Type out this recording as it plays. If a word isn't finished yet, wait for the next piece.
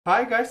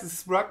Hi guys, this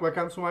is Brock.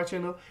 Welcome to my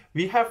channel.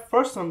 We have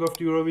first song of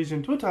the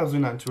Eurovision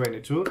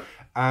 2022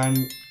 and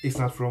it's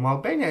not from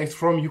Albania, it's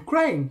from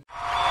Ukraine.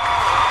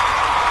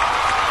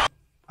 I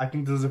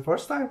think this is the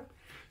first time.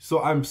 So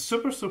I'm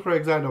super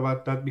excited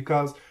about that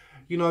because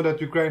you know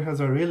that Ukraine has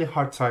a really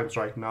hard times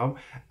right now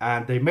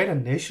and they made a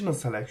national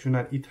selection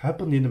and it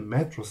happened in a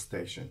metro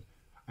station.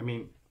 I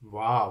mean,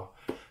 wow.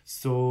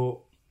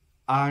 So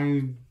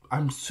I'm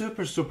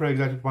super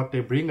excited what they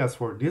bring us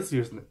for this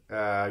year's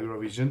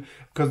Eurovision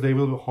because they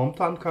will be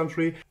hometown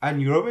country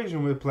and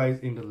Eurovision will play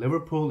in the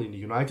Liverpool in the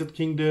United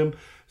Kingdom.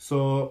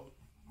 So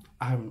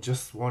I'm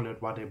just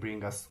wondered what they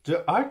bring us.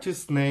 The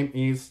artist's name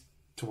is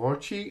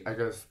Tvorchi, I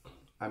guess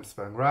I'm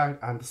spelling right,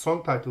 and the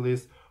song title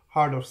is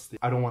Heart of Steel.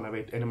 I don't want to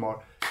wait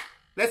anymore.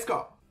 Let's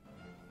go!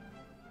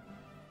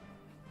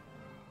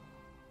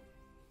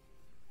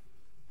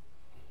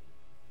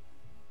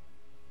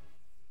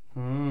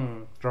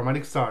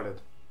 Dramatic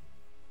started.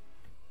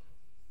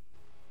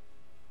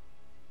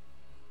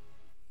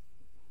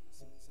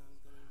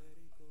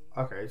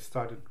 Okay, it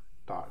started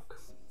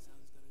dark.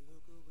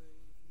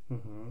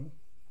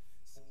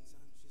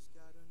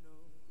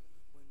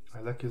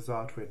 I like his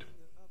outfit.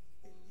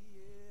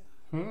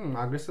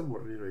 Aggressive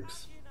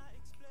lyrics.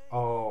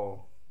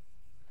 Oh,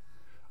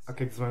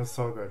 okay, this one is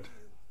so good.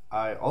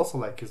 I also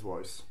like his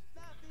voice.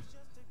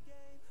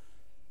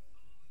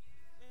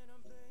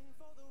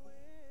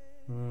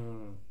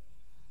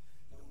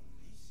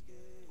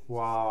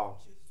 Wow.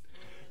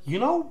 You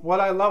know what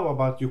I love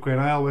about Ukraine?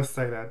 I always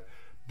say that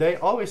they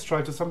always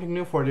try to something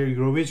new for their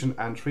Eurovision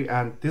entry,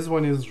 and this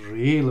one is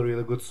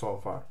really good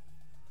so far.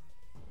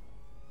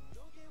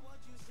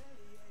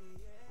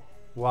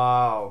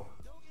 Wow.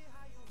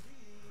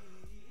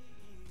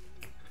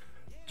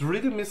 The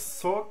rhythm is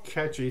so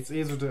catchy, it's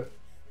easy to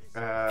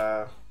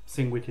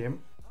sing with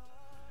him.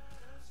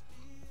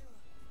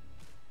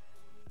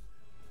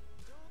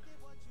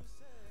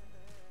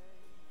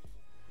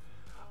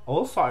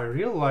 Also, I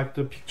really like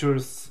the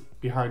pictures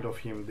behind of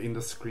him in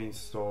the screen,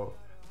 so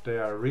they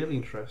are really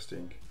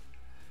interesting.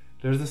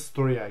 There's a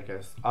story, I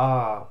guess.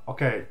 Ah,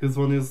 okay, this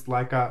one is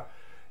like a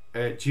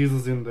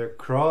Jesus in the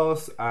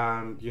cross,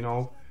 and you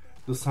know,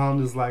 the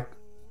sound is like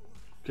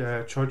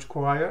a church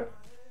choir.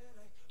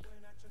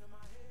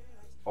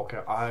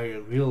 Okay, I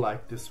really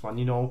like this one.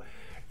 You know,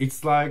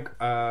 it's like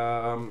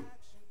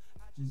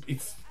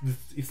it's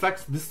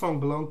like this song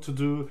belonged to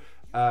do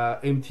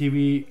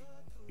MTV,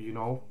 you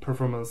know,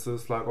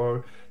 performances like,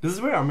 or this is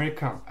very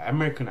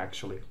American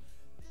actually.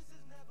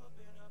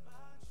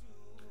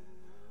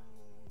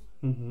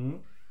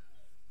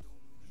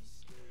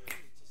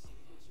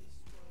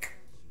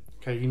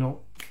 Okay, you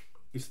know,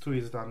 it's too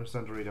easy to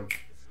understand the rhythm.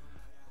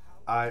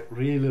 I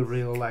really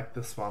like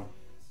this one.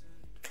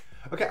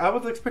 Okay, I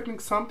was expecting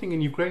something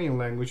in Ukrainian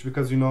language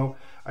because you know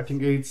I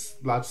think it's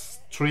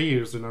last 3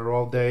 years in a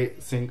row they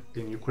sing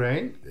in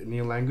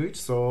Ukrainian language,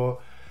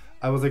 so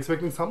I was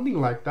expecting something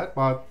like that,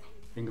 but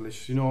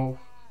English, you know,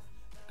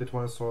 that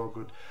one is so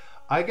good.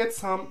 I get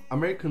some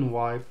American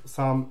vibe,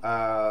 some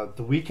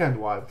The Weeknd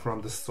vibe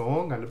from the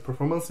song, and the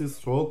performance is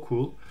so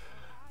cool.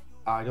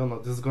 I don't know,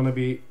 this is gonna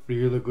be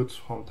really good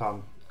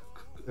hometown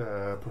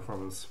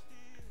performance.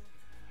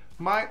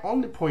 My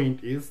only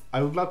point is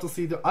I would love to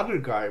see the other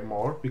guy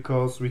more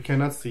because we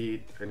cannot see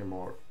it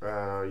anymore.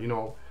 You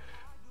know,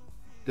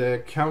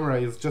 the camera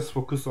is just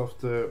focus of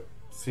the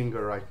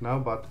singer right now,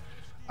 but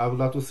I would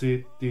love to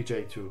see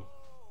DJ too.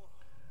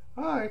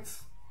 Ah,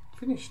 it's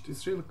finished.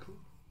 It's really cool.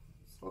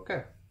 It's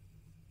okay.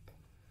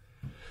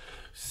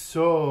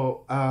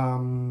 So I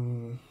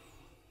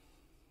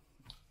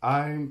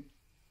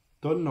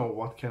don't know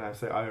what can I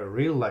say. I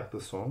really like the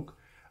song.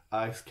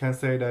 I can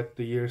say that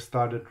the year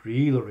started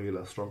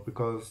really strong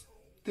because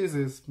this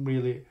is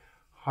really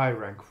high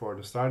rank for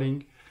the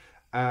starting,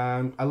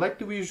 and I like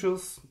the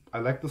visuals, I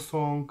like the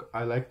song,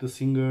 I like the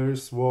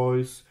singer's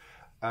voice.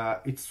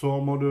 It's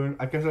so modern.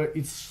 I can say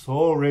it's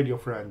so radio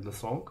friendly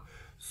song,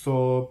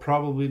 so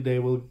probably they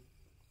will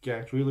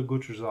get really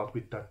good result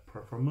with that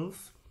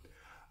performance.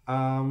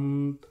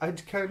 I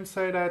can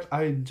say that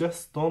I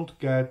just don't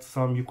get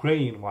some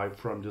Ukrainian vibe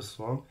from this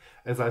song.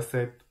 As I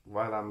said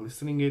while I'm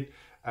listening it,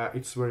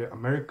 it's very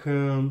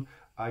American.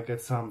 I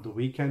get some The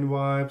Weeknd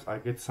vibes. I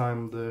get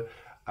some the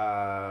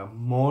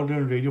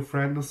modern radio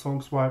friendly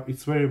songs vibe.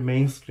 It's very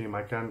mainstream,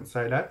 I can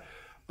say that.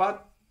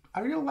 But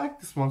I really like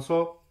this one.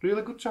 So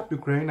really good job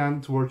Ukraine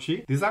and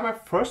Tvorchi. These are my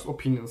first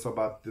opinions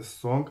about this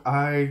song.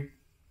 I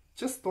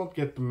just don't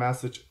get the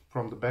message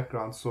from the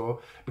background,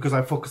 so because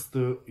I focus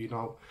the, you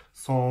know,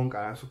 song,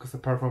 I focus the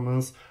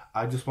performance,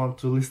 I just want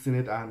to listen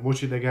it and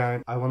watch it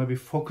again. I want to be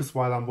focused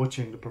while I'm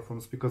watching the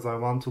performance because I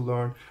want to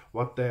learn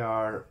what they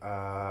are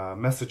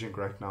messaging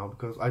right now,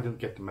 because I didn't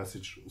get the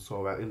message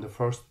so well in the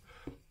first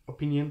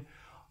opinion.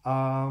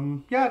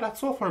 Yeah,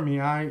 that's all for me.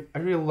 I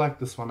really like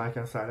this one. I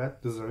can say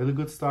that this is a really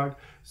good start.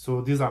 So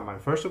these are my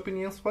first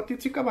opinions. What do you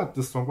think about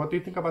this song? What do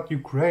you think about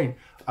Ukraine?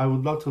 I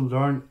would love to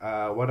learn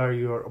what are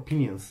your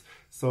opinions.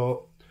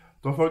 So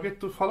Don't forget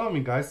to follow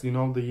me, guys. You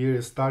know, the year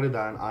is started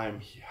and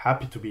I'm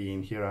happy to be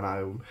in here and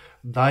I'm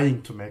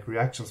dying to make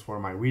reactions for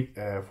my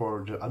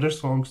for the other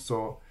songs.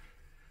 So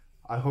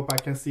I hope I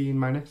can see you in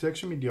my next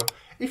reaction video.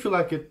 If you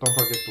like it, don't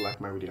forget to like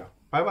my video.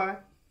 Bye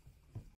bye.